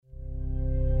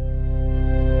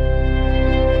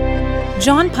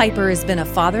John Piper has been a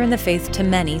father in the faith to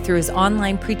many through his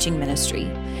online preaching ministry.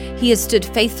 He has stood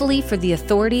faithfully for the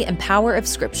authority and power of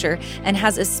Scripture and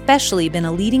has especially been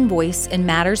a leading voice in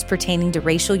matters pertaining to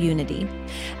racial unity.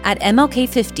 At MLK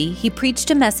 50, he preached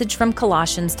a message from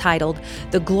Colossians titled,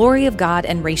 "The Glory of God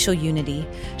and Racial Unity,"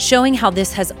 showing how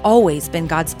this has always been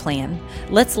God's plan.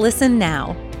 Let's listen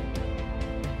now.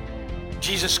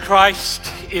 Jesus Christ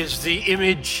is the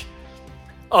image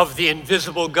of the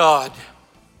invisible God,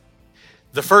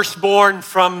 the firstborn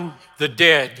from the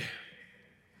dead.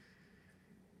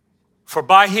 For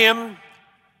by him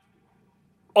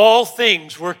all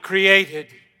things were created,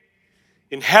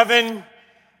 in heaven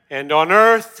and on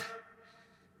earth,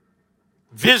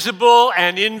 visible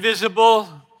and invisible,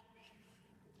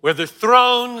 whether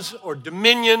thrones or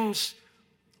dominions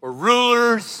or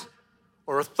rulers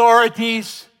or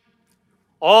authorities.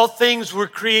 All things were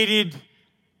created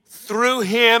through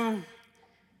him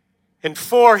and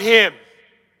for him.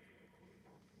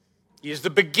 He is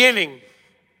the beginning,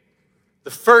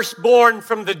 the firstborn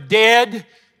from the dead,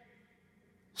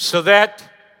 so that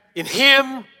in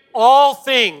him all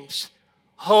things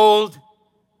hold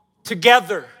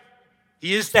together.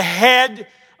 He is the head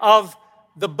of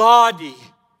the body,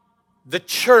 the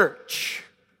church,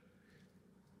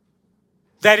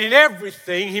 that in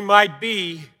everything he might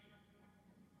be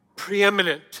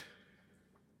preeminent.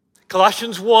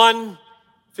 Colossians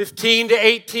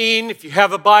 1:15-18, if you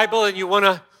have a Bible and you want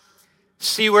to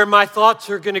see where my thoughts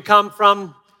are going to come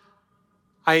from,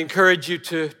 I encourage you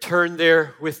to turn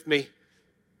there with me.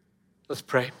 Let's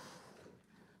pray.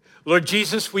 Lord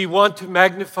Jesus, we want to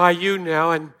magnify you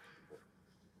now and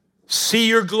see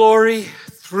your glory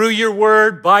through your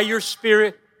word, by your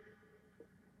Spirit.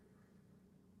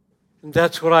 And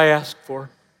that's what I ask for.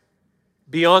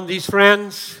 Beyond these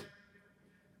friends,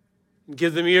 and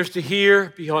give them ears to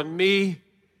hear, beyond me,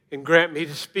 and grant me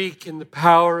to speak in the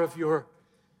power of your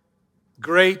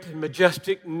great and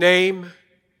majestic name.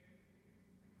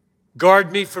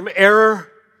 Guard me from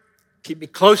error. Keep me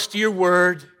close to your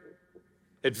word.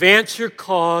 Advance your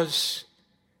cause.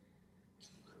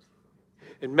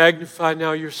 And magnify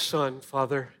now your Son,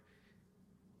 Father.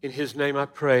 In his name I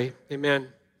pray.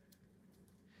 Amen.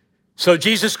 So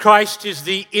Jesus Christ is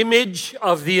the image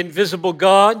of the invisible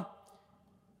God.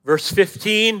 Verse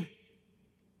 15.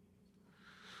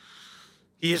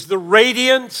 He is the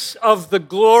radiance of the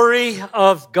glory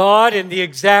of God and the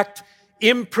exact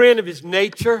imprint of his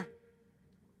nature.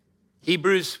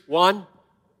 Hebrews 1.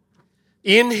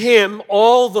 In him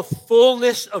all the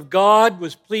fullness of God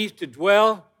was pleased to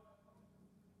dwell.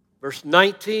 Verse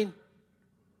 19.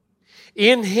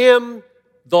 In him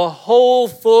the whole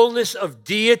fullness of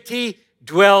deity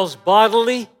dwells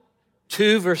bodily.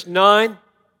 2 verse 9.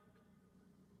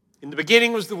 In the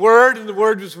beginning was the Word, and the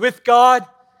Word was with God,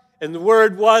 and the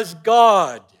Word was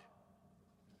God.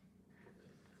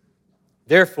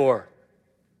 Therefore,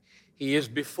 he is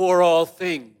before all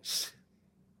things.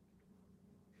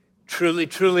 Truly,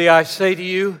 truly, I say to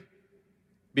you,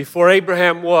 before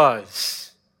Abraham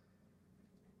was,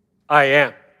 I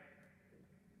am.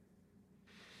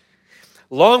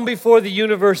 Long before the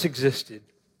universe existed,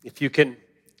 if you can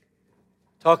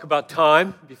talk about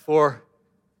time before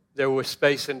there was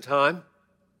space and time,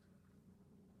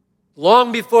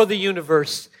 long before the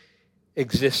universe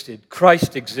existed,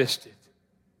 Christ existed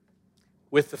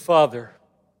with the Father.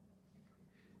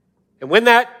 And when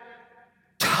that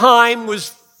time was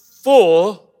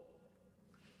full,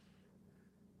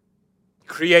 he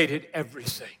created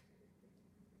everything.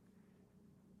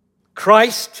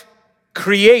 Christ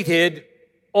created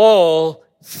all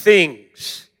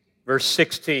things. Verse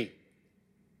 16.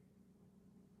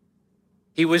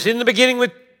 He was in the beginning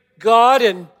with God,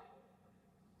 and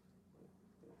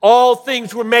all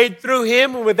things were made through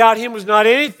him, and without him was not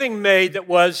anything made that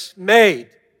was made.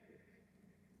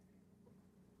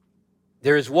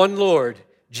 There is one Lord,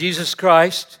 Jesus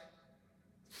Christ,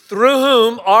 through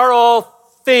whom are all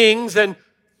things and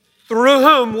through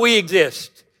whom we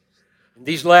exist. In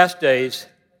these last days,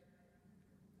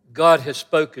 God has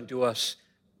spoken to us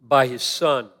by his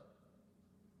Son,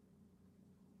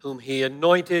 whom he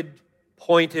anointed,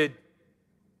 appointed,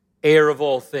 heir of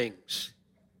all things,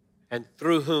 and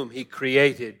through whom he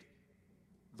created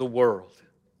the world.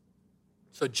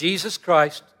 So Jesus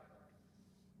Christ,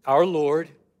 our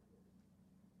Lord,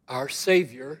 our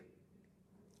Savior,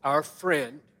 our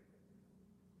friend,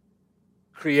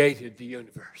 created the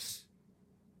universe.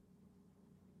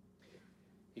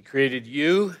 He created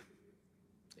you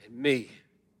and me.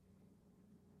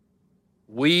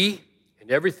 We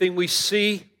and everything we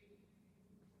see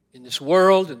in this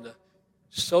world, in the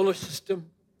solar system,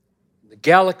 in the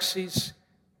galaxies,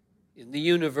 in the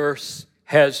universe,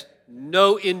 has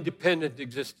no independent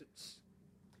existence.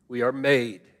 We are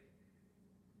made.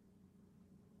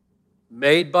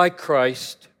 Made by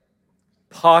Christ.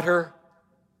 Potter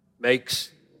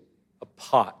makes a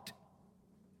pot.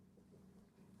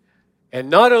 And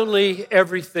not only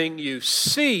everything you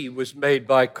see was made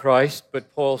by Christ,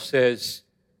 but Paul says,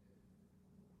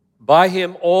 by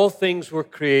him all things were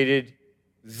created,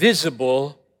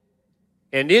 visible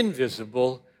and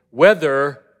invisible,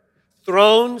 whether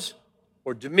thrones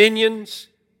or dominions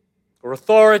or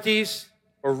authorities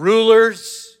or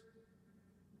rulers.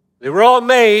 They were all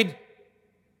made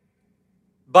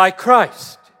by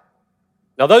Christ.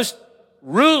 Now those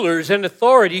rulers and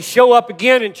authorities show up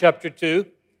again in chapter 2,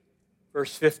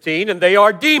 verse 15, and they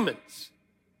are demons.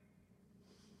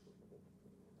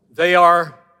 They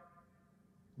are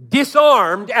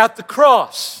disarmed at the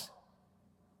cross.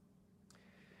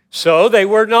 So they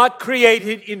were not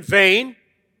created in vain.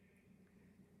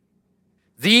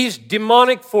 These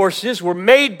demonic forces were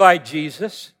made by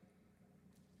Jesus,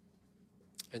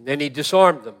 and then he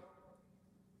disarmed them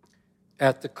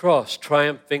at the cross,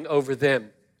 triumphing over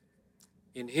them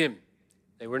in him.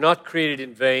 They were not created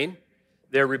in vain.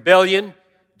 Their rebellion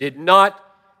did not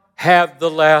have the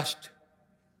last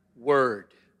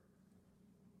word.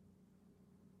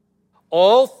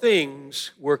 All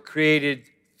things were created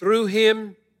through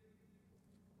him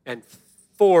and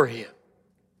for him.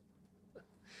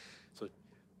 So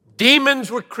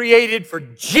demons were created for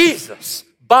Jesus,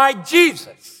 by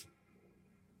Jesus.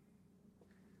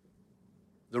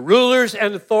 The rulers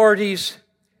and authorities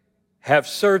have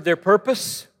served their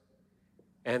purpose,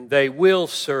 and they will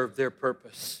serve their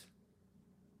purpose.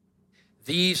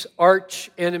 These arch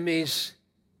enemies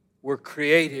were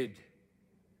created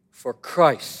for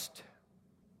Christ.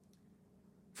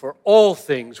 For all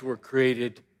things were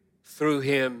created through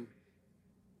him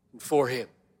and for him.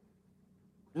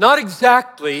 Not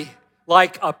exactly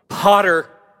like a potter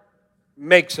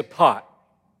makes a pot.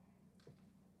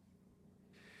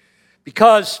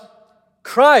 Because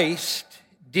Christ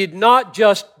did not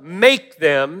just make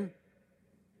them,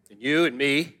 and you and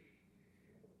me,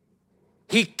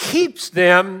 he keeps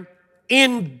them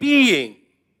in being.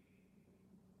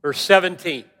 Verse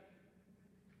 17.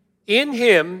 In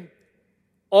him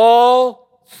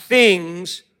all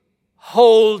things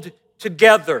hold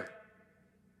together.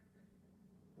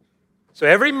 So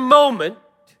every moment,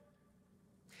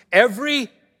 every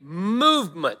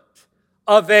movement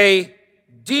of a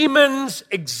demon's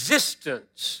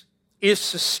existence is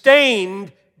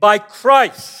sustained by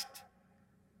Christ.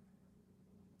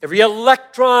 Every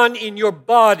electron in your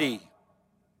body,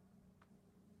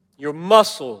 your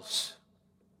muscles,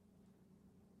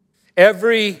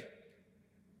 every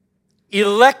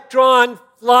electron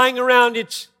flying around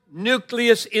its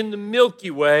nucleus in the Milky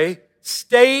Way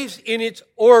stays in its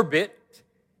orbit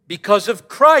because of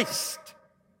Christ.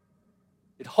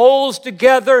 It holds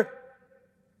together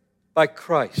by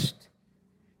Christ.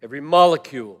 Every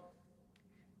molecule,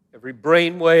 every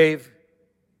brain wave,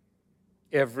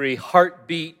 every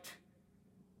heartbeat,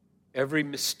 every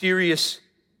mysterious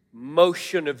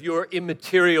motion of your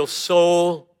immaterial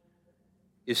soul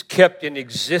is kept in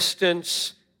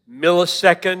existence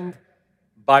millisecond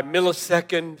by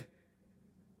millisecond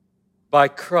by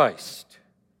Christ.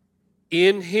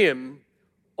 In him,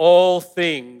 all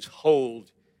things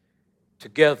hold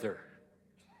together.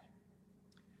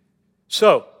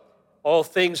 So, all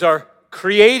things are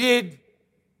created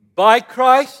by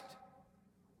Christ.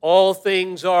 All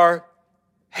things are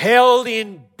held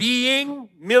in being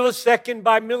millisecond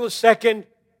by millisecond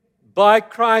by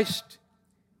Christ.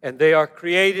 And they are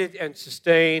created and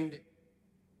sustained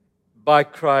by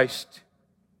Christ,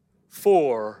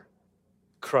 for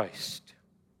Christ.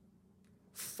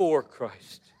 For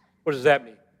Christ. What does that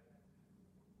mean?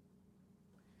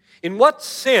 In what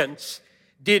sense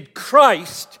did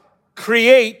Christ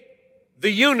create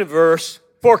the universe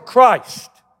for Christ?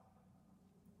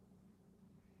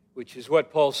 Which is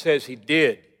what Paul says he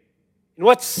did. In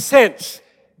what sense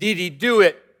did he do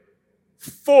it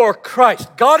for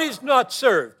Christ? God is not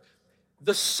served.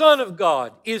 The Son of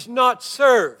God is not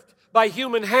served by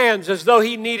human hands as though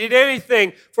he needed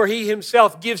anything, for he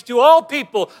himself gives to all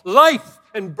people life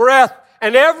and breath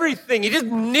and everything. He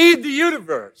didn't need the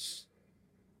universe.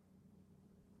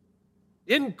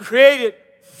 He didn't create it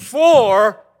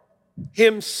for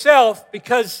himself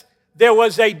because there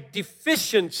was a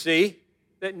deficiency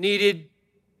that needed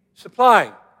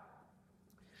supplying.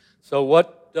 So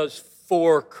what does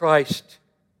for Christ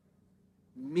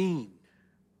mean?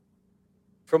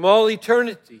 From all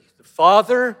eternity, the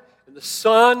Father and the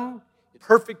Son, in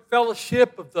perfect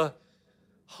fellowship of the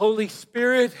Holy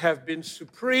Spirit, have been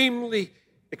supremely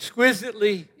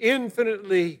exquisitely,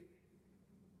 infinitely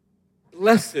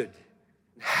blessed and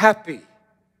happy.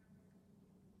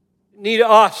 Need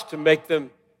us to make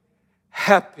them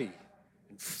happy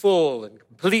and full and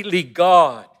completely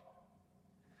God.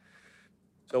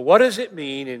 So what does it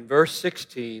mean in verse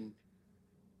 16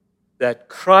 that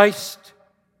Christ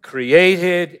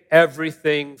created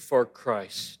everything for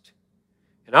Christ?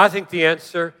 And I think the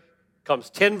answer comes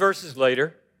 10 verses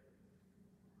later,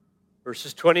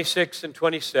 verses 26 and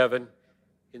 27,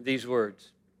 in these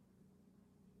words.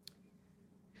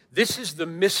 This is the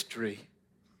mystery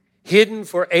hidden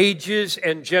for ages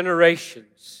and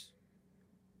generations,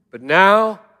 but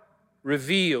now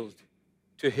revealed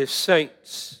to his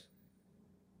saints.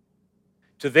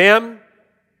 To them,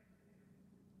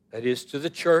 that is to the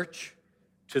church,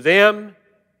 to them,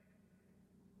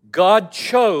 God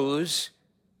chose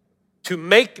to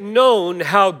make known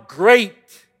how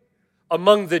great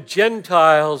among the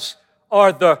Gentiles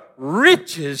are the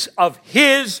riches of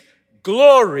his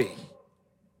glory.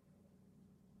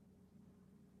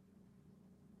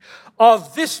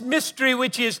 Of this mystery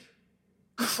which is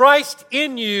Christ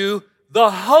in you,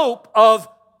 the hope of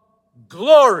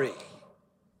glory.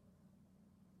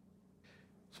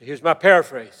 So here's my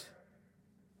paraphrase.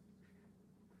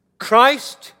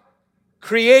 Christ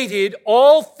created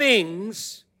all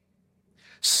things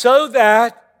so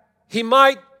that he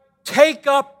might take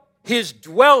up his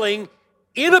dwelling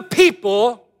in a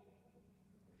people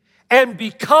and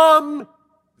become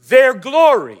their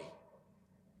glory.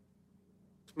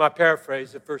 It's my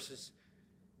paraphrase of verses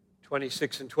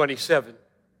 26 and 27.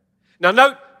 Now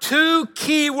note two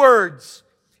key words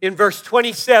in verse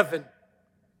 27.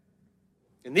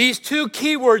 And these two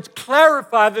key words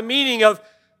clarify the meaning of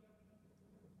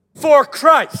for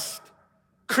Christ.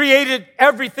 Created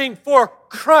everything for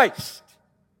Christ.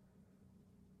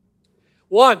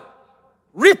 One,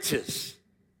 riches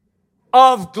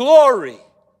of glory,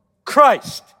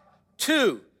 Christ.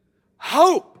 Two,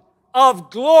 hope of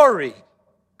glory,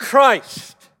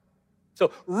 Christ.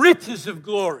 So, riches of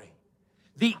glory.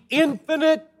 The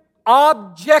infinite,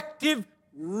 objective,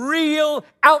 real,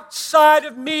 outside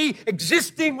of me,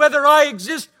 existing whether I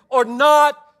exist or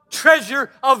not,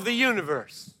 treasure of the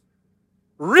universe.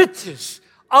 Riches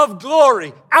of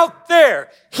glory out there.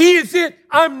 He is it,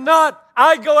 I'm not.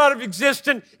 I go out of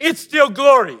existence, it's still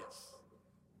glorious.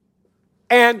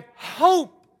 And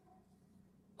hope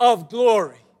of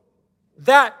glory.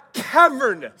 That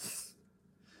cavernous,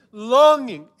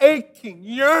 longing, aching,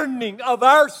 yearning of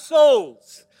our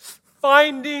souls,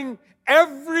 finding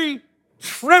every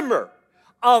tremor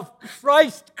of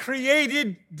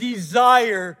Christ-created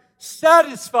desire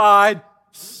satisfied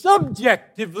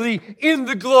subjectively in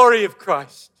the glory of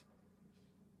Christ.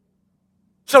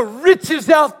 So riches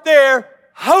out there,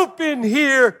 hope in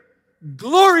here,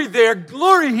 glory there,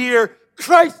 glory here,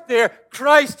 Christ there,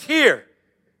 Christ here.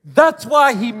 That's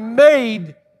why he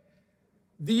made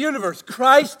the universe.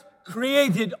 Christ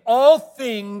created all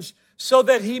things so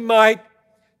that he might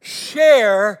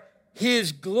share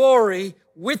his glory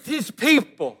with his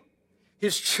people,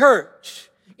 his church,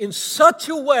 in such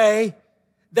a way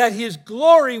that his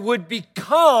glory would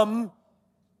become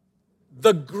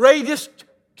the greatest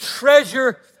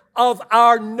treasure of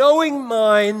our knowing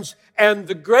minds and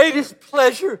the greatest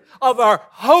pleasure of our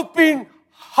hoping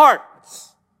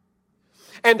hearts.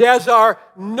 And as our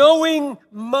knowing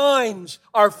minds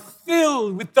are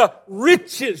filled with the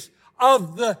riches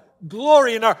of the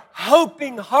glory and our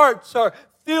hoping hearts are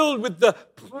filled with the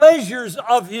pleasures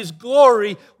of his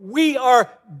glory, we are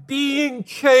being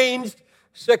changed.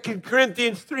 2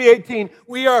 Corinthians 3:18,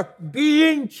 we are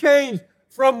being changed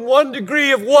from one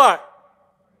degree of what?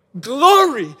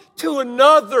 Glory to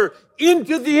another,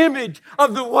 into the image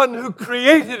of the one who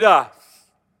created us.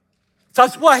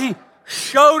 That's why he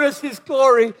showed us his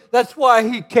glory. That's why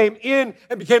he came in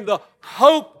and became the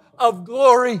hope of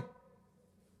glory.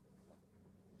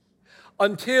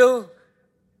 Until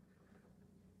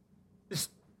this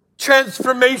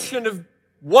transformation of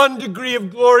one degree of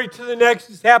glory to the next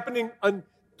is happening,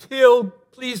 until,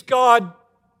 please God,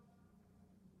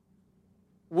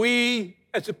 we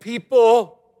as a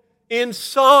people in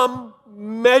some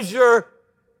measure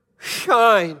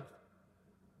shine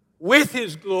with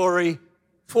his glory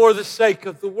for the sake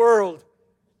of the world.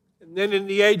 And then in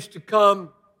the age to come,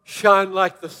 shine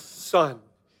like the sun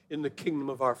in the kingdom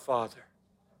of our Father.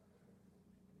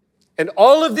 And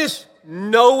all of this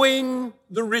knowing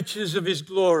the riches of his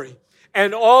glory,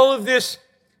 and all of this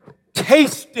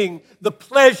tasting the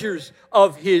pleasures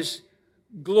of his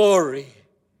glory,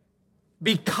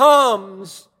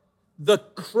 becomes the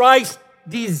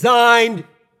Christ-designed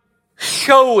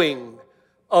showing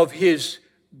of his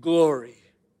glory.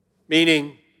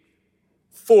 meaning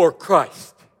for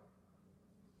Christ.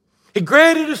 He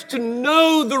granted us to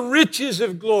know the riches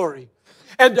of glory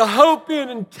and to hope in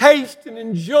and taste and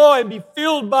enjoy and be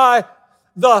filled by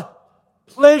the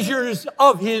pleasures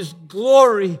of His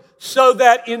glory, so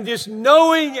that in this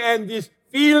knowing and this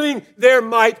feeling there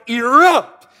might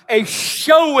erupt a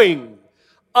showing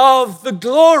of the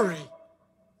glory.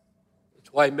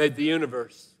 That's why He made the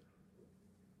universe,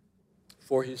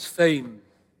 for His fame,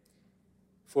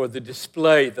 for the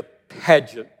display, the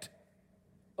pageant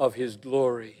of His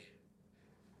glory,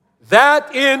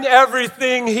 that in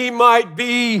everything He might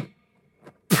be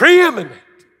preeminent.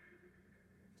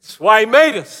 That's why He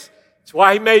made us. That's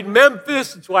why He made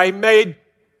Memphis. That's why He made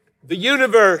the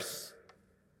universe.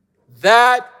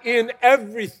 That in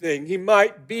everything He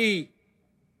might be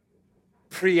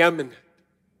preeminent,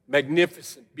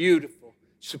 magnificent, beautiful,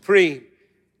 supreme,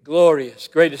 glorious,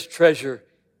 greatest treasure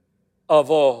of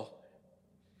all.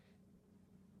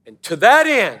 And to that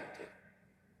end,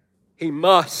 He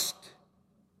must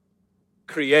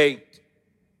create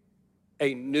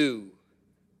a new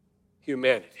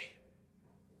humanity,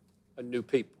 a new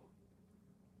people.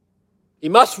 He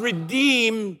must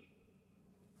redeem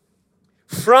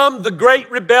from the great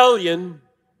rebellion,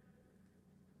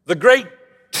 the great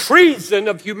treason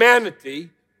of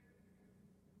humanity,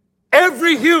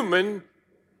 every human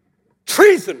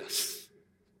treasonous.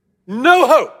 No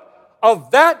hope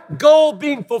of that goal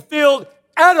being fulfilled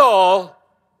at all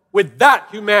with that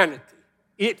humanity.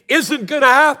 It isn't going to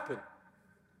happen.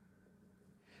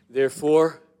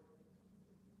 Therefore,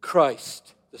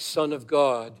 Christ, the Son of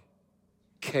God,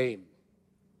 came.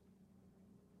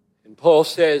 And Paul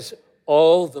says,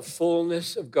 all the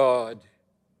fullness of God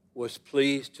was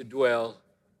pleased to dwell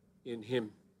in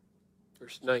Him.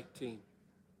 Verse 19.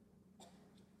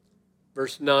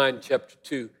 Verse 9, chapter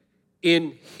 2.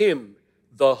 In Him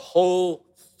the whole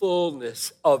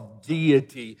fullness of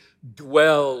deity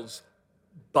dwells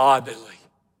bodily.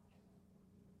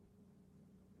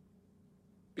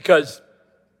 Because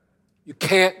you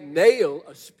can't nail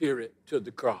a spirit to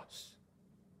the cross.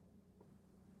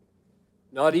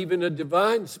 Not even a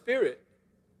divine spirit.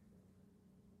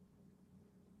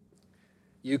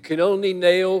 You can only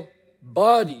nail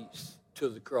bodies to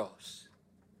the cross.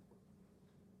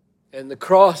 And the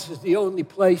cross is the only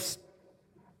place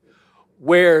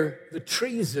where the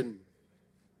treason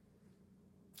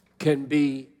can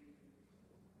be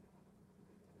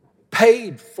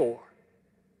paid for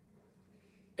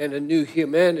and a new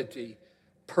humanity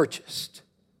purchased.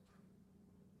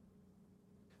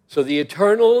 So the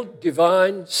eternal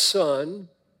divine Son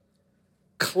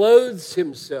clothes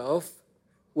Himself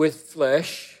with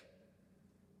flesh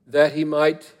that He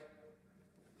might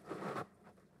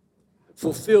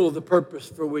fulfill the purpose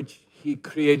for which He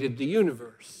created the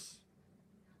universe.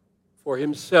 For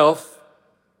Himself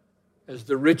as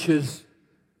the riches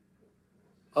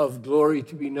of glory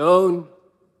to be known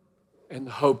and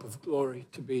the hope of glory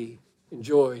to be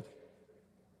enjoyed.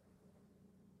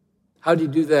 How do you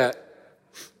do that?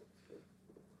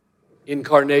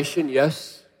 Incarnation,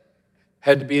 yes.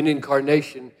 Had to be an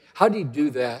incarnation. How do you do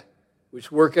that? We're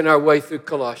working our way through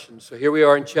Colossians. So here we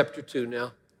are in chapter 2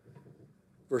 now.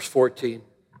 Verse 14.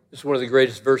 This is one of the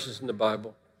greatest verses in the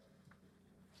Bible.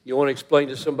 You want to explain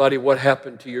to somebody what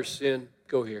happened to your sin?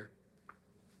 Go here.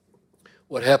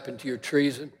 What happened to your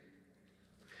treason?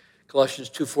 Colossians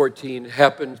 2:14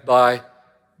 happens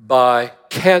by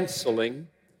canceling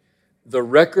the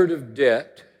record of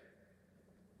debt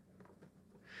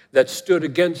that stood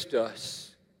against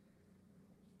us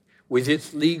with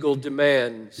its legal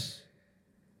demands.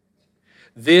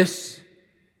 This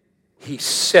He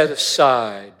set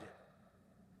aside,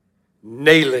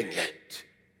 nailing it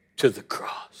to the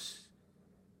cross.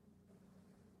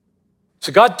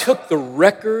 So God took the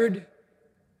record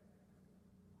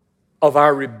of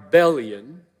our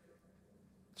rebellion.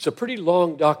 It's a pretty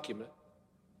long document.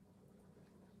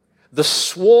 The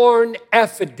sworn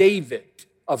affidavit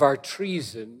of our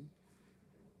treason,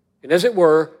 and as it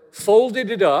were,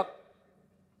 folded it up,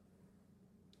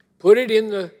 put it in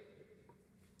the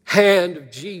hand of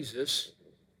Jesus,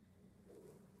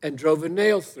 and drove a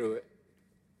nail through it,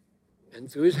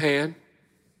 and through His hand,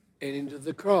 and into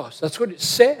the cross. That's what it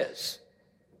says.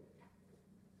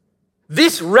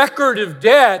 This record of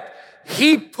debt,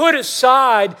 He put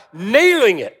aside,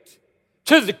 nailing it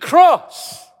to the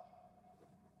cross.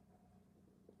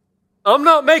 I'm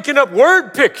not making up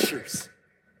word pictures.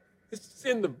 It's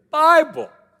in the Bible.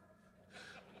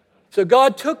 So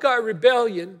God took our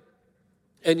rebellion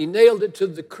and He nailed it to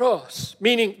the cross.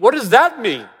 Meaning, what does that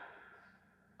mean?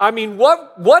 I mean,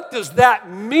 what does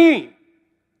that mean?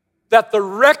 That the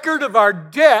record of our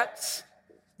debts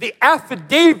the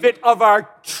affidavit of our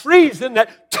treason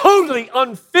that totally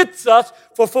unfits us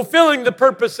for fulfilling the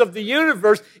purpose of the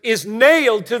universe is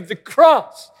nailed to the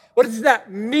cross. What does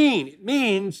that mean? It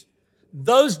means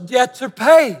those debts are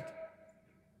paid.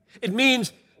 It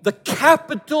means the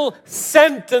capital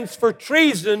sentence for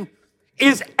treason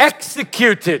is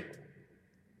executed.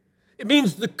 It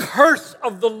means the curse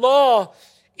of the law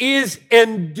is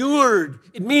endured.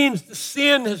 It means the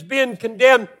sin has been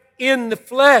condemned in the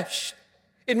flesh.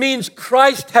 It means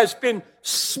Christ has been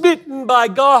smitten by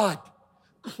God.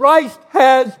 Christ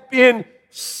has been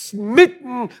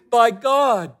smitten by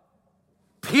God,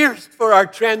 pierced for our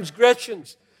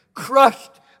transgressions,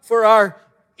 crushed for our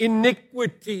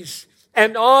iniquities.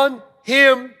 And on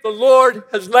him the Lord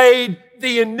has laid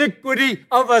the iniquity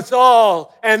of us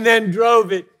all and then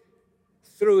drove it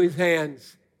through his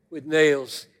hands with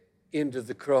nails into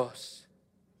the cross.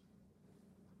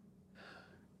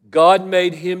 God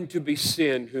made him to be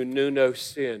sin who knew no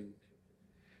sin,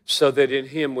 so that in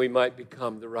him we might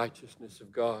become the righteousness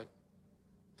of God.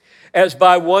 As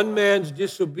by one man's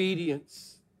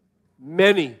disobedience,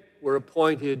 many were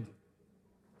appointed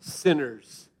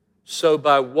sinners, so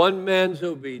by one man's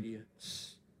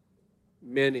obedience,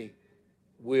 many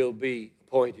will be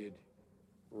appointed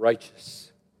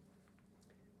righteous.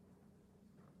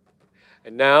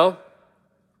 And now,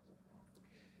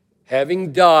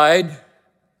 having died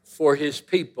for his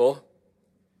people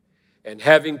and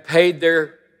having paid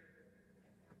their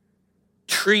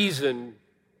treason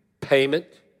payment,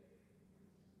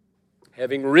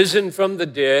 having risen from the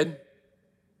dead,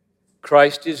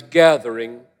 Christ is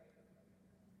gathering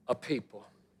a people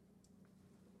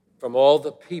from all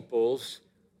the peoples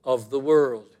of the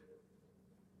world.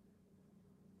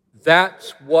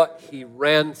 That's what he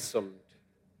ransomed.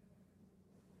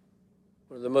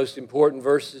 One of the most important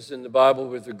verses in the Bible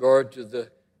with regard to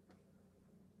the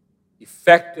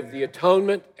effect of the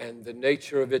atonement and the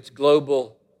nature of its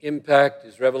global impact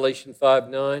is Revelation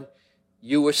 5:9.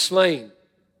 You were slain,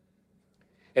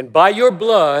 and by your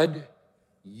blood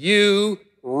you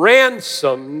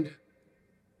ransomed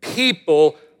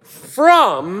people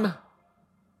from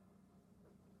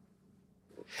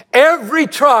every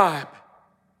tribe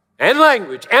and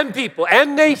language and people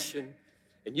and nation,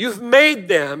 and you've made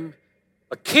them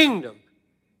a kingdom,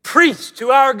 priests to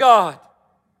our God,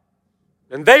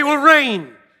 and they will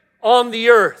reign on the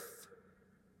earth.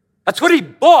 That's what he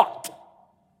bought.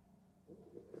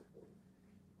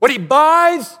 What he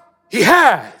buys, he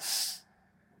has.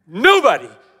 Nobody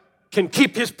can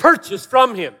keep his purchase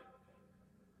from him.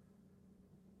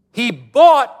 He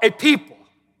bought a people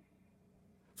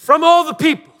from all the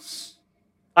peoples.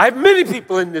 I have many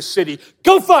people in this city.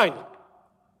 Go find them.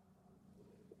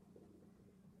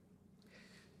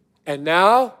 And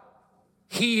now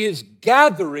he is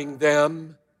gathering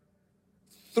them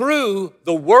through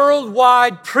the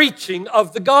worldwide preaching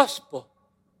of the gospel.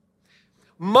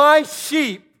 My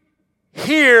sheep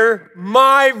hear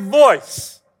my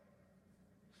voice,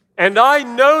 and I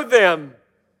know them,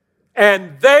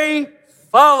 and they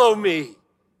follow me.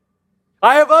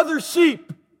 I have other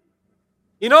sheep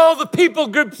in all the people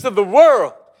groups of the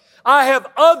world. I have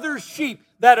other sheep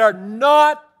that are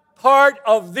not part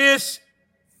of this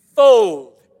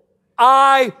fold.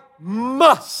 I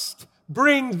must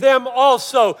bring them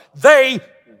also. They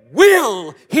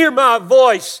will hear my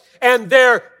voice, and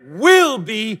there will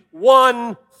be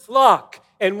one flock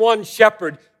and one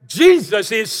shepherd.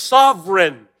 Jesus is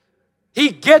sovereign. He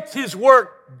gets his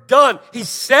work done. He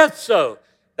said so.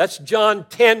 That's John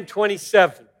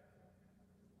 10:27.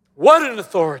 What an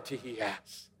authority he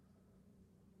has.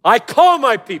 I call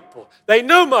my people. They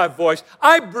know my voice.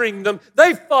 I bring them.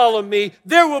 They follow me.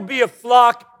 There will be a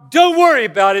flock. Don't worry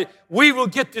about it. We will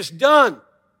get this done.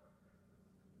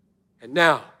 And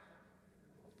now,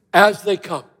 as they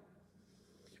come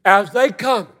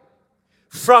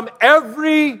from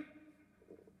every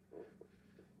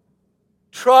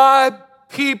tribe,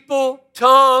 people,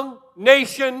 tongue,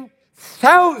 nation,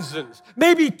 thousands,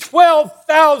 maybe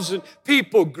 12,000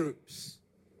 people groups.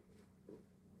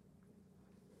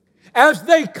 As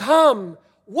they come,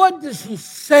 what does he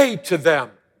say to them?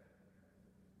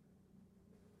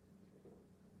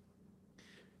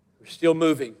 We're still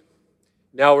moving.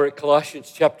 Now we're at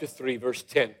Colossians chapter 3, verse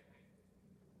 10.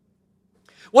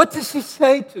 What does he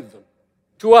say to them?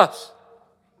 To us.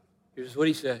 Here's what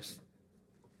he says.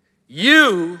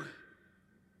 You,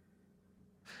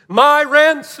 my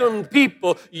ransomed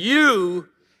people, you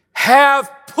have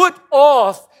put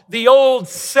off the old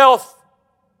self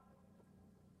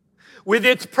with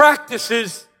its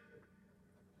practices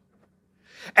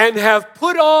and have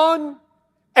put on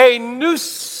a new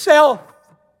self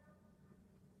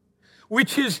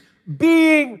which is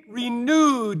being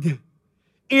renewed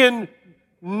in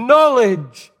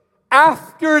knowledge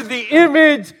after the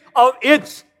image of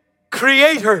its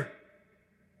Creator.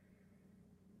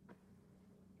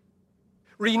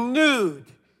 Renewed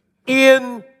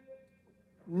in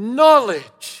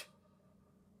knowledge.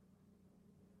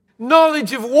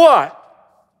 Knowledge of what?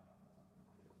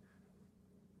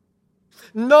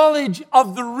 Knowledge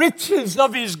of the riches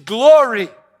of His glory.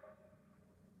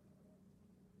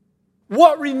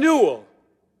 What renewal?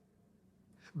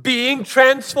 Being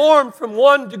transformed from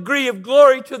one degree of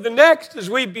glory to the next as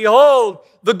we behold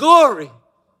the glory.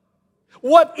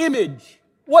 What image?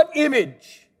 What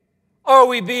image are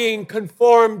we being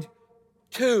conformed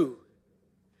to?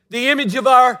 The image of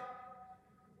our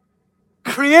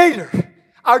Creator,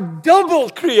 our double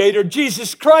Creator,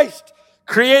 Jesus Christ,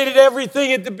 created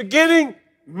everything at the beginning,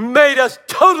 made us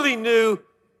totally new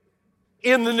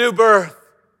in the new birth,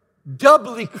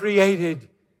 doubly created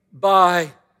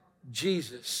by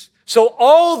Jesus. So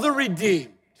all the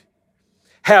redeemed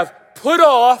have put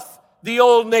off the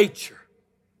old nature.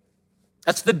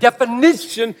 That's the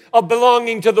definition of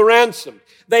belonging to the ransom.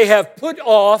 They have put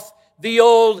off the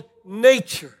old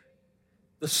nature,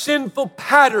 the sinful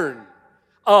pattern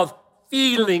of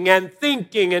feeling and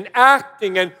thinking and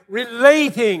acting and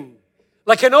relating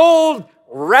like an old,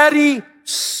 ratty,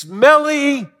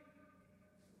 smelly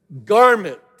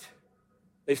garment.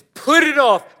 They've put it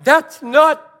off. That's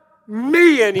not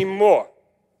me anymore.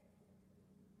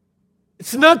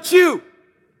 It's not you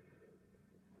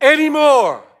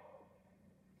anymore.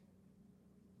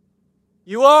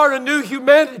 You are a new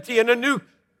humanity and a new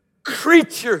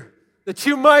creature that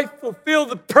you might fulfill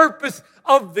the purpose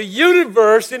of the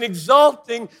universe in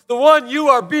exalting the one you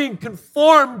are being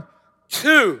conformed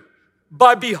to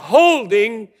by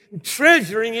beholding and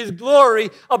treasuring His glory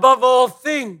above all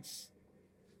things.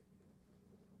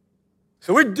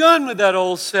 So we're done with that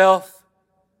old self.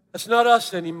 That's not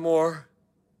us anymore.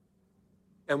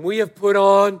 And we have put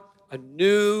on a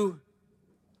new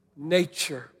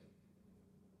nature,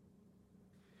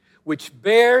 which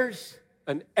bears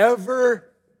an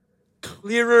ever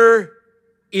clearer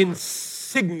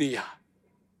insignia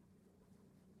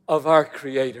of our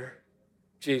Creator,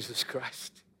 Jesus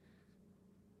Christ.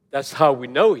 That's how we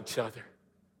know each other.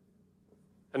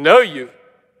 I know you.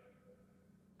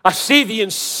 I see the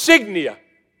insignia.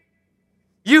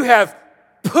 You have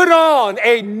put on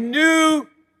a new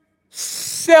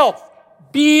self,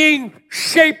 being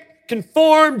shaped,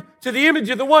 conformed to the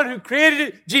image of the one who created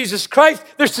it, Jesus Christ.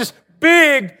 There's this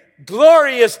big,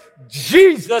 glorious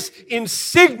Jesus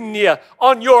insignia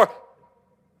on your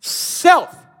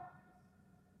self.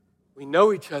 We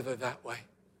know each other that way.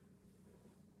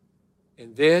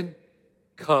 And then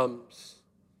comes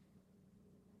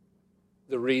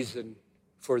the reason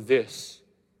for this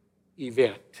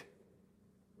event.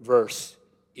 Verse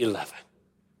 11.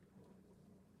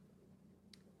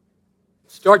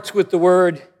 Starts with the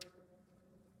word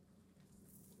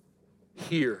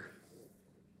here.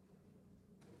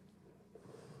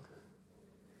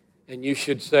 And you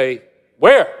should say,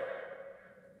 where?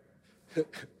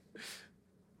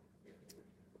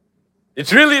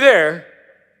 It's really there.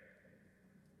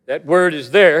 That word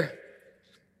is there.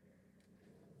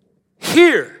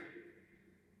 Here.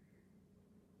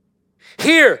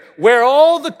 Here, where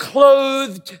all the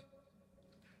clothed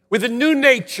with a new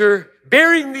nature,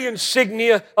 bearing the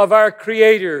insignia of our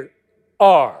Creator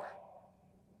are.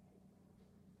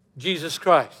 Jesus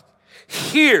Christ.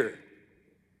 Here.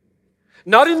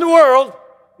 Not in the world.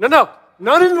 No,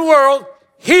 not in the world.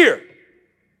 Here.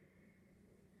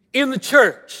 In the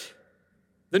church.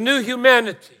 The new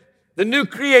humanity. The new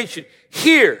creation.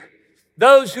 Here.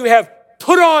 Those who have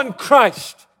put on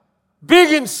Christ.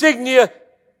 Big insignia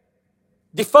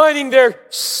defining their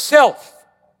self.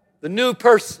 The new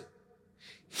person.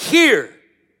 Here.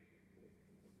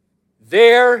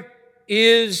 There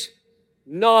is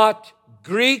not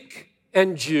Greek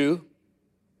and Jew,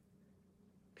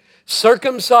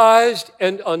 circumcised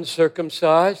and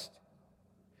uncircumcised,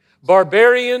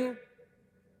 barbarian,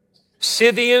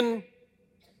 Scythian,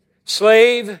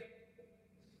 slave,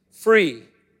 free.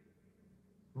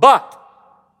 But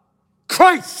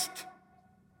Christ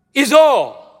is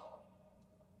all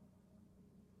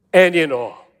and in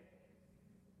all.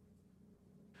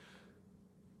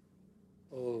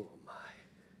 Oh my.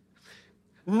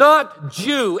 Not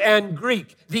Jew and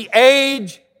Greek, the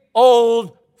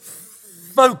age-old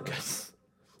focus.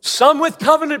 Some with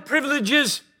covenant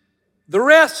privileges, the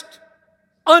rest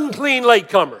unclean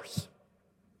latecomers.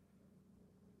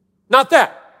 Not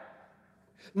that.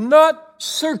 Not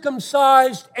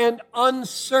circumcised and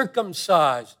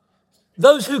uncircumcised.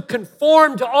 those who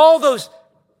conform to all those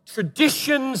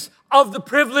traditions of the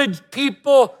privileged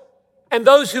people, and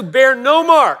those who bear no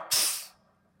marks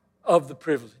of the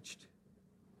privileged.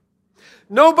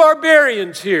 No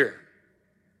barbarians here,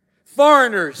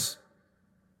 foreigners,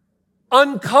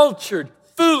 uncultured,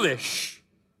 foolish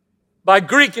by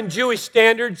Greek and Jewish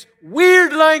standards,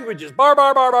 weird languages,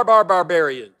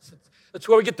 barbarians. That's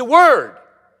where we get the word.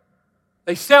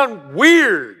 They sound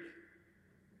weird.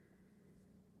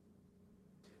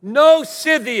 No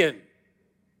Scythian,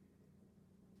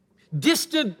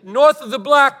 distant north of the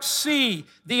Black Sea,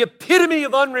 the epitome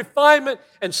of unrefinement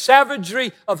and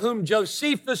savagery, of whom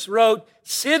Josephus wrote,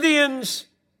 Scythians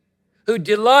who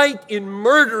delight in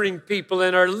murdering people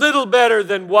and are little better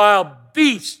than wild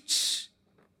beasts.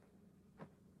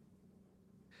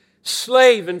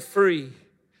 Slave and free,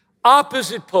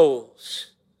 opposite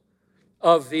poles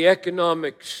of the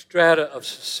economic strata of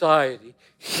society.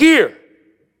 Here,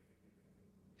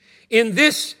 in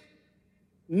this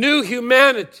new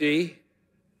humanity,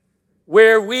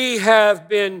 where we have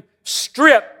been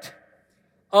stripped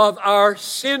of our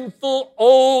sinful,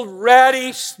 old,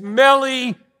 ratty,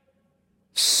 smelly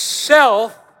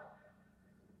self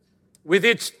with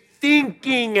its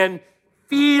thinking and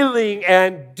feeling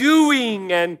and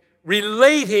doing and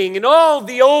relating and all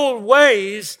the old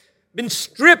ways, been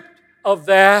stripped of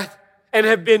that and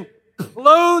have been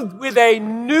clothed with a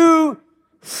new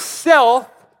self,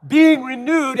 being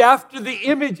renewed after the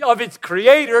image of its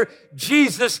creator,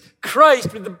 Jesus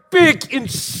Christ, with the big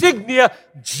insignia,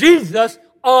 Jesus,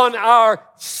 on our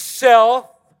self.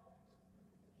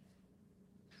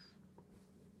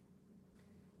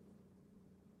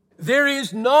 There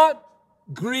is not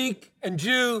Greek and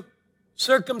Jew,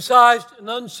 circumcised and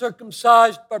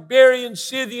uncircumcised, barbarian,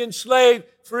 Scythian, slave,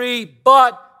 free,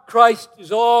 but Christ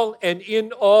is all and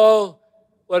in all.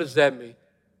 What does that mean?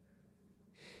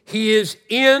 He is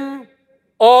in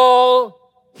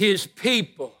all his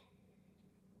people.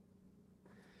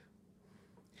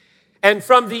 And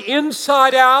from the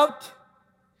inside out,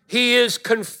 he is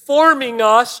conforming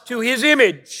us to his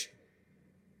image.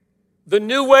 The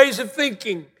new ways of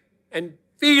thinking and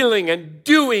feeling and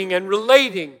doing and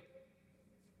relating.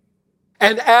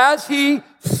 And as he,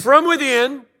 from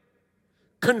within,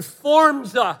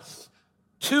 conforms us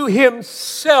to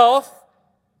himself,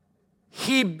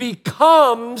 he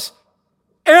becomes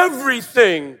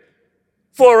everything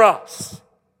for us.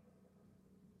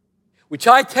 Which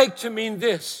I take to mean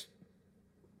this.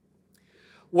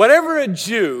 Whatever a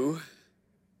Jew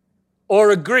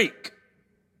or a Greek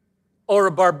or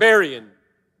a barbarian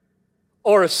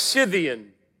or a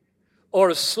Scythian or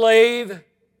a slave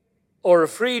or a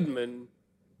freedman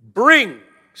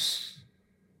brings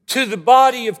to the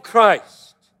body of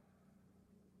Christ,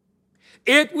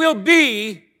 it will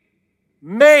be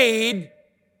made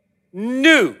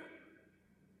new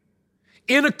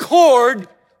in accord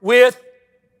with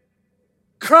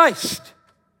Christ,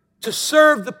 to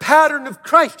serve the pattern of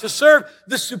Christ, to serve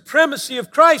the supremacy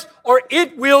of Christ, or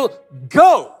it will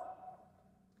go.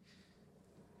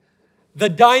 The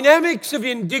dynamics of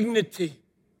indignity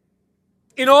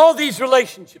in all these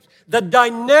relationships, the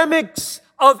dynamics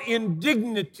of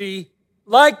indignity,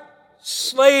 like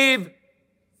slave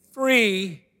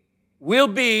free, will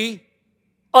be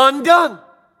undone.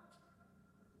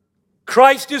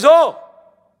 Christ is all.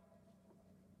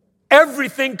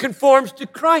 Everything conforms to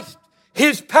Christ,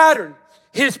 his pattern,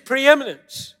 his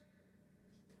preeminence.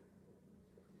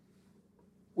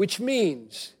 Which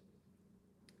means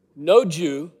no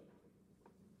Jew,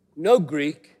 no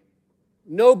Greek,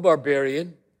 no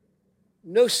barbarian,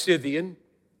 no Scythian,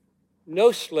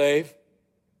 no slave,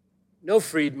 no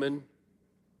freedman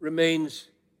remains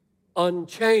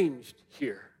unchanged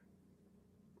here.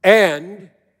 And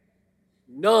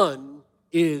none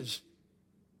is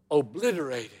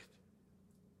obliterated.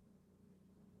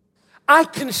 I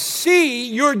can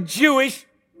see your Jewish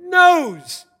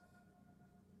nose.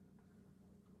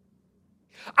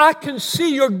 I can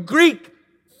see your Greek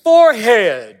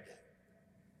forehead.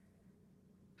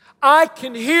 I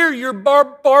can hear your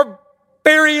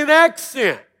barbarian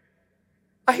accent.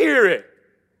 I hear it.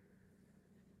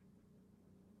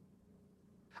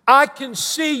 I can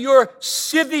see your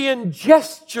Scythian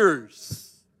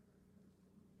gestures.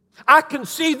 I can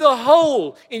see the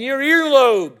hole in your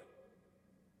earlobe.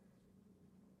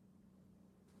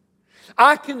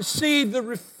 I can see the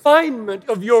refinement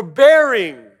of your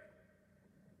bearing.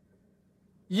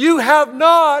 You have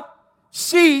not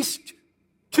ceased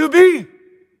to be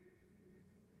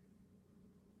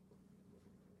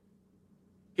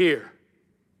here.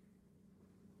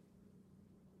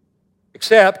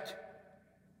 Except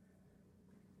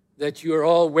that you are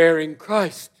all wearing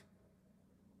Christ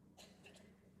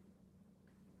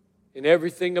and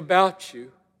everything about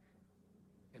you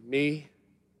and me,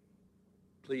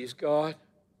 please God,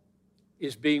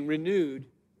 is being renewed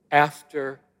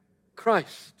after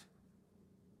Christ.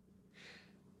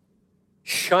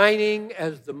 Shining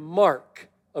as the mark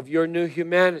of your new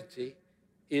humanity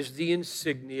is the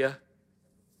insignia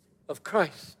of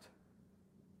Christ.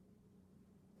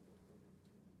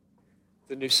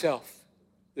 The new self,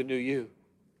 the new you.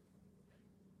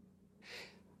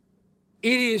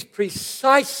 It is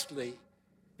precisely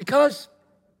because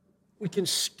we can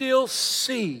still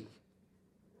see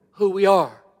who we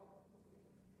are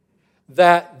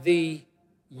that the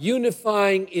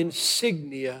unifying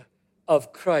insignia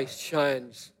of Christ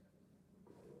shines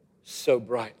so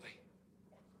brightly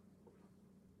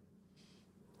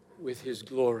with His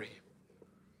glory.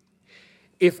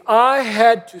 If I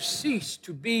had to cease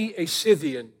to be a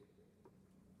Scythian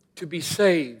to be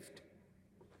saved,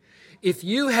 if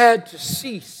you had to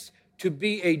cease to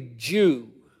be a Jew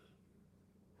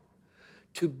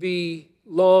to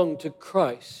belong to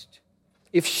Christ,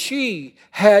 if she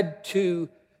had to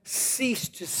cease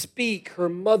to speak her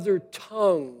mother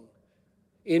tongue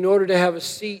in order to have a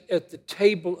seat at the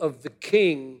table of the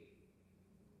King,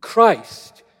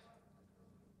 Christ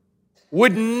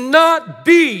would not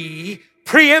be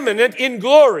preeminent in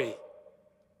glory.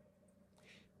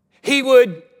 He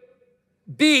would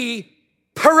be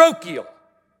parochial.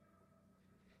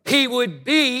 He would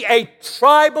be a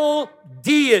tribal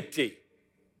deity.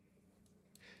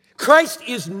 Christ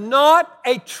is not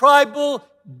a tribal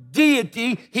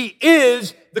deity. He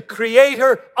is the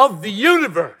creator of the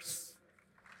universe.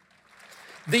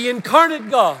 The incarnate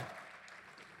God.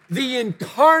 The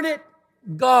incarnate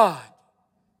God.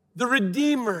 The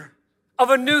Redeemer of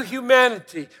a new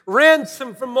humanity,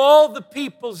 ransomed from all the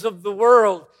peoples of the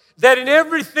world, that in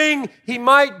everything He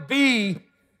might be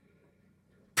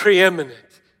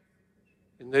preeminent,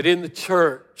 and that in the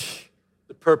church,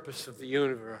 the purpose of the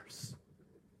universe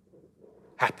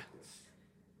happens.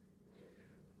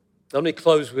 Let me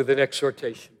close with an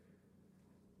exhortation,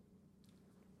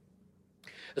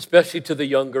 especially to the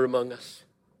younger among us.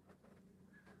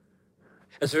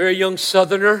 As a very young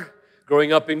Southerner,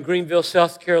 growing up in Greenville,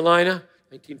 South Carolina,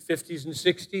 1950s and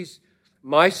 60s,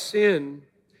 my sin,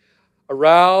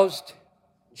 aroused,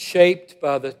 shaped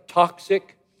by the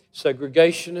toxic,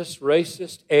 segregationist,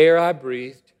 racist air I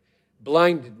breathed,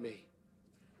 blinded me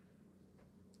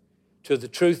to the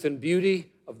truth and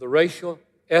beauty of the racial,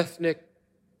 ethnic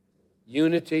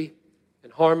unity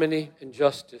and harmony and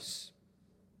justice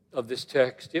of this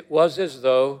text. It was as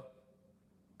though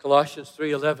Colossians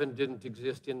 3:11 didn't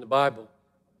exist in the Bible.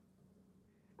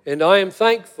 And I am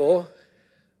thankful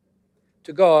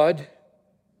to God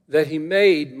that He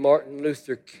made Martin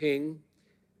Luther King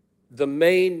the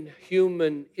main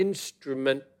human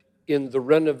instrument in the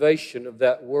renovation of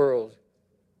that world.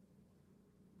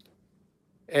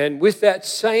 And with that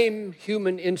same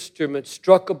human instrument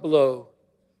struck a blow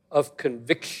of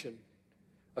conviction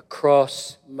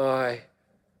across my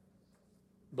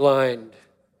blind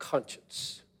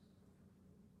conscience.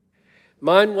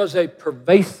 Mine was a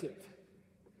pervasive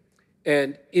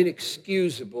and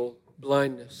inexcusable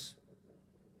blindness.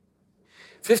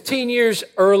 15 years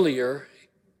earlier,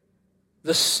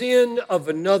 the sin of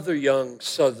another young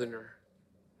Southerner,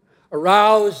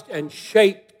 aroused and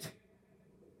shaped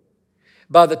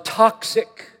by the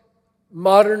toxic,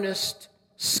 modernist,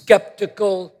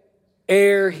 skeptical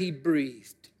air he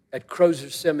breathed at Crozer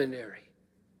Seminary,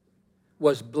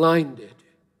 was blinded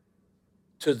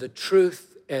to the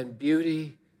truth and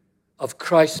beauty of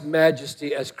Christ's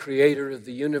majesty as creator of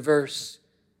the universe,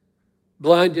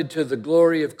 blinded to the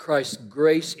glory of Christ's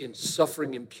grace in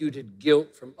suffering imputed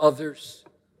guilt from others,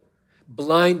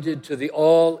 blinded to the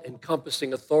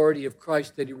all-encompassing authority of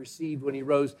Christ that He received when He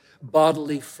rose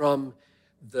bodily from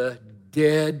the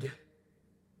dead.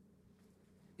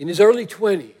 In his early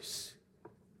 20s,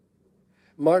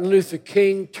 Martin Luther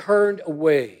King turned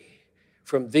away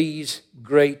from these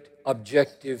great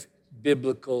objective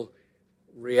biblical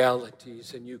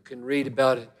realities, and you can read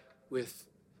about it with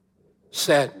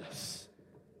sadness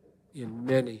in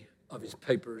many of his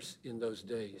papers in those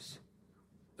days.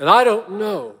 And I don't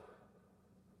know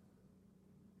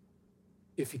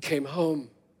if he came home.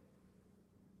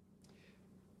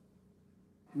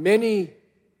 Many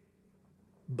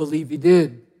believe he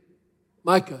did.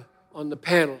 Micah, on the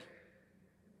panel,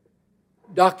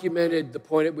 documented the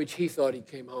point at which he thought he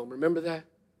came home. Remember that?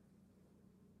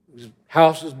 His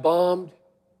house was bombed,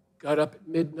 got up at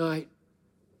midnight,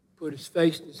 put his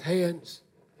face in his hands,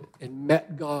 and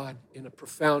met God in a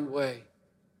profound way.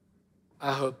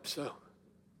 I hope so.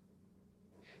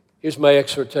 Here's my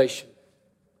exhortation.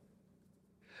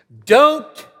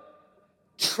 Don't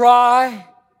try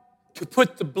to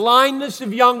put the blindness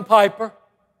of young Piper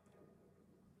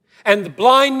and the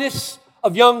blindness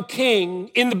of young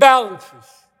King in the balances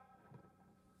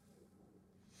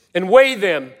and weigh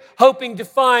them, hoping to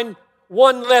find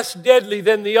one less deadly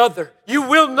than the other. You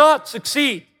will not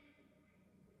succeed.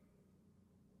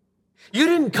 You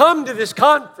didn't come to this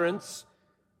conference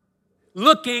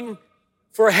looking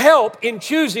for help in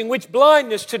choosing which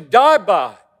blindness to die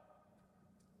by.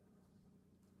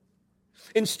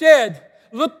 Instead,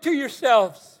 look to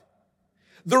yourselves.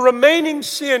 The remaining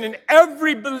sin in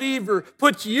every believer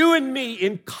puts you and me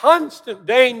in constant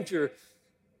danger,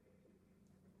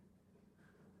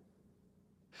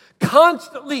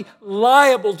 constantly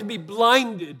liable to be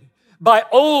blinded by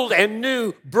old and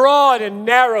new, broad and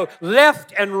narrow,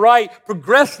 left and right,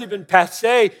 progressive and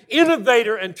passé,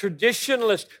 innovator and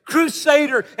traditionalist,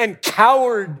 crusader and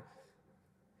coward.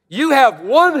 You have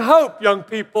one hope, young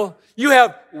people. You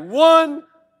have one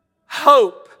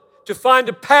hope to find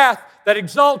a path that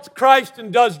exalts Christ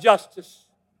and does justice.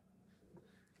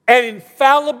 An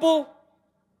infallible,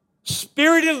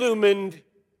 Spirit-illumined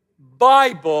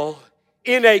Bible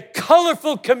in a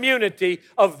colorful community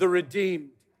of the redeemed.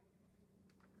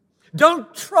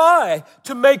 Don't try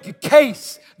to make a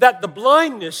case that the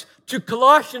blindness to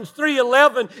Colossians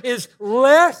 3:11 is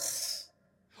less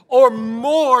or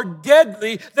more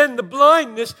deadly than the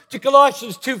blindness to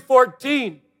Colossians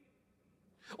 2:14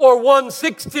 or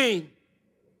 1:16.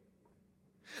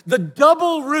 The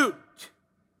double root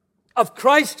of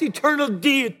Christ's eternal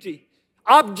deity,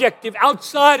 objective,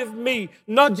 outside of me,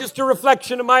 not just a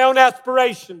reflection of my own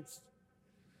aspirations.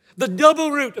 The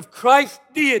double root of Christ's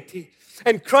deity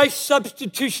and Christ's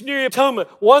substitutionary atonement,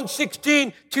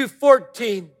 1:16,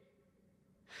 2:14,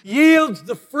 yields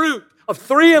the fruit of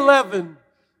 3:11,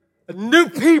 a new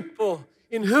people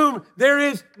in whom there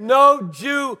is no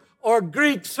Jew or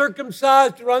Greek,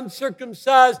 circumcised or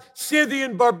uncircumcised,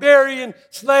 Scythian, barbarian,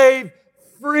 slave,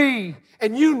 free.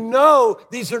 And you know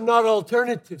these are not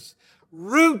alternatives.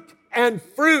 Root and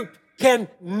fruit can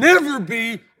never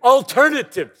be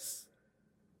alternatives.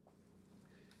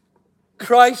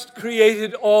 Christ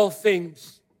created all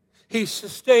things. He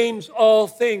sustains all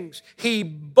things. He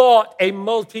bought a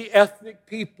multi-ethnic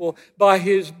people by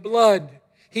His blood.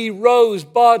 He rose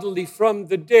bodily from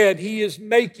the dead. He is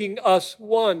making us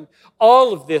one.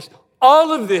 All of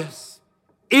this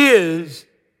is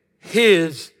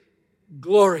His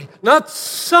glory. Not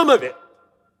some of it.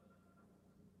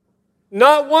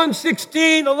 Not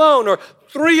 1:16 alone, or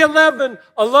 3:11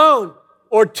 alone,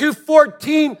 or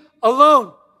 2:14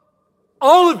 alone.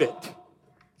 All of it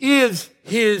is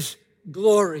His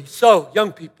glory. So,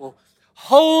 young people,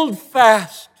 hold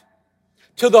fast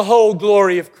to the whole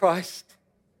glory of Christ.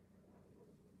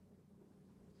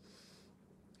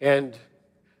 And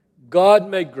God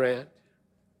may grant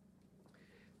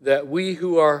that we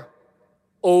who are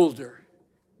older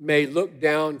may look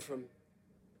down from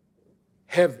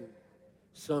heaven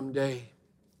someday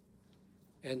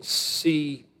and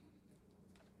see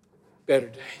better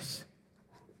days.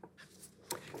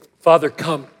 Father,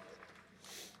 come.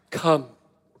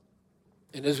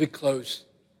 And as we close,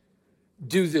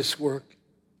 do this work.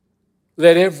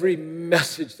 Let every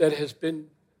message that has been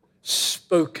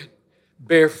spoken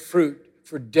bear fruit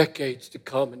for decades to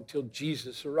come until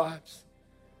Jesus arrives.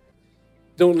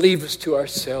 Don't leave us to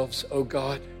ourselves, oh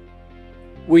God.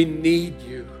 We need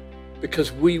you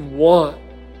because we want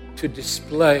to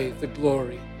display the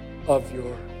glory of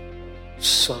your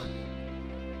Son.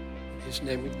 In His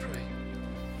name we pray.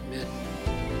 Amen.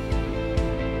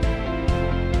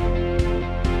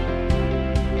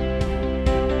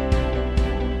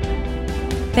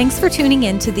 Thanks for tuning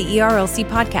in to the ERLC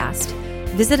podcast.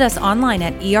 Visit us online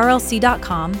at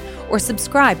erlc.com or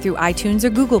subscribe through iTunes or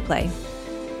Google Play.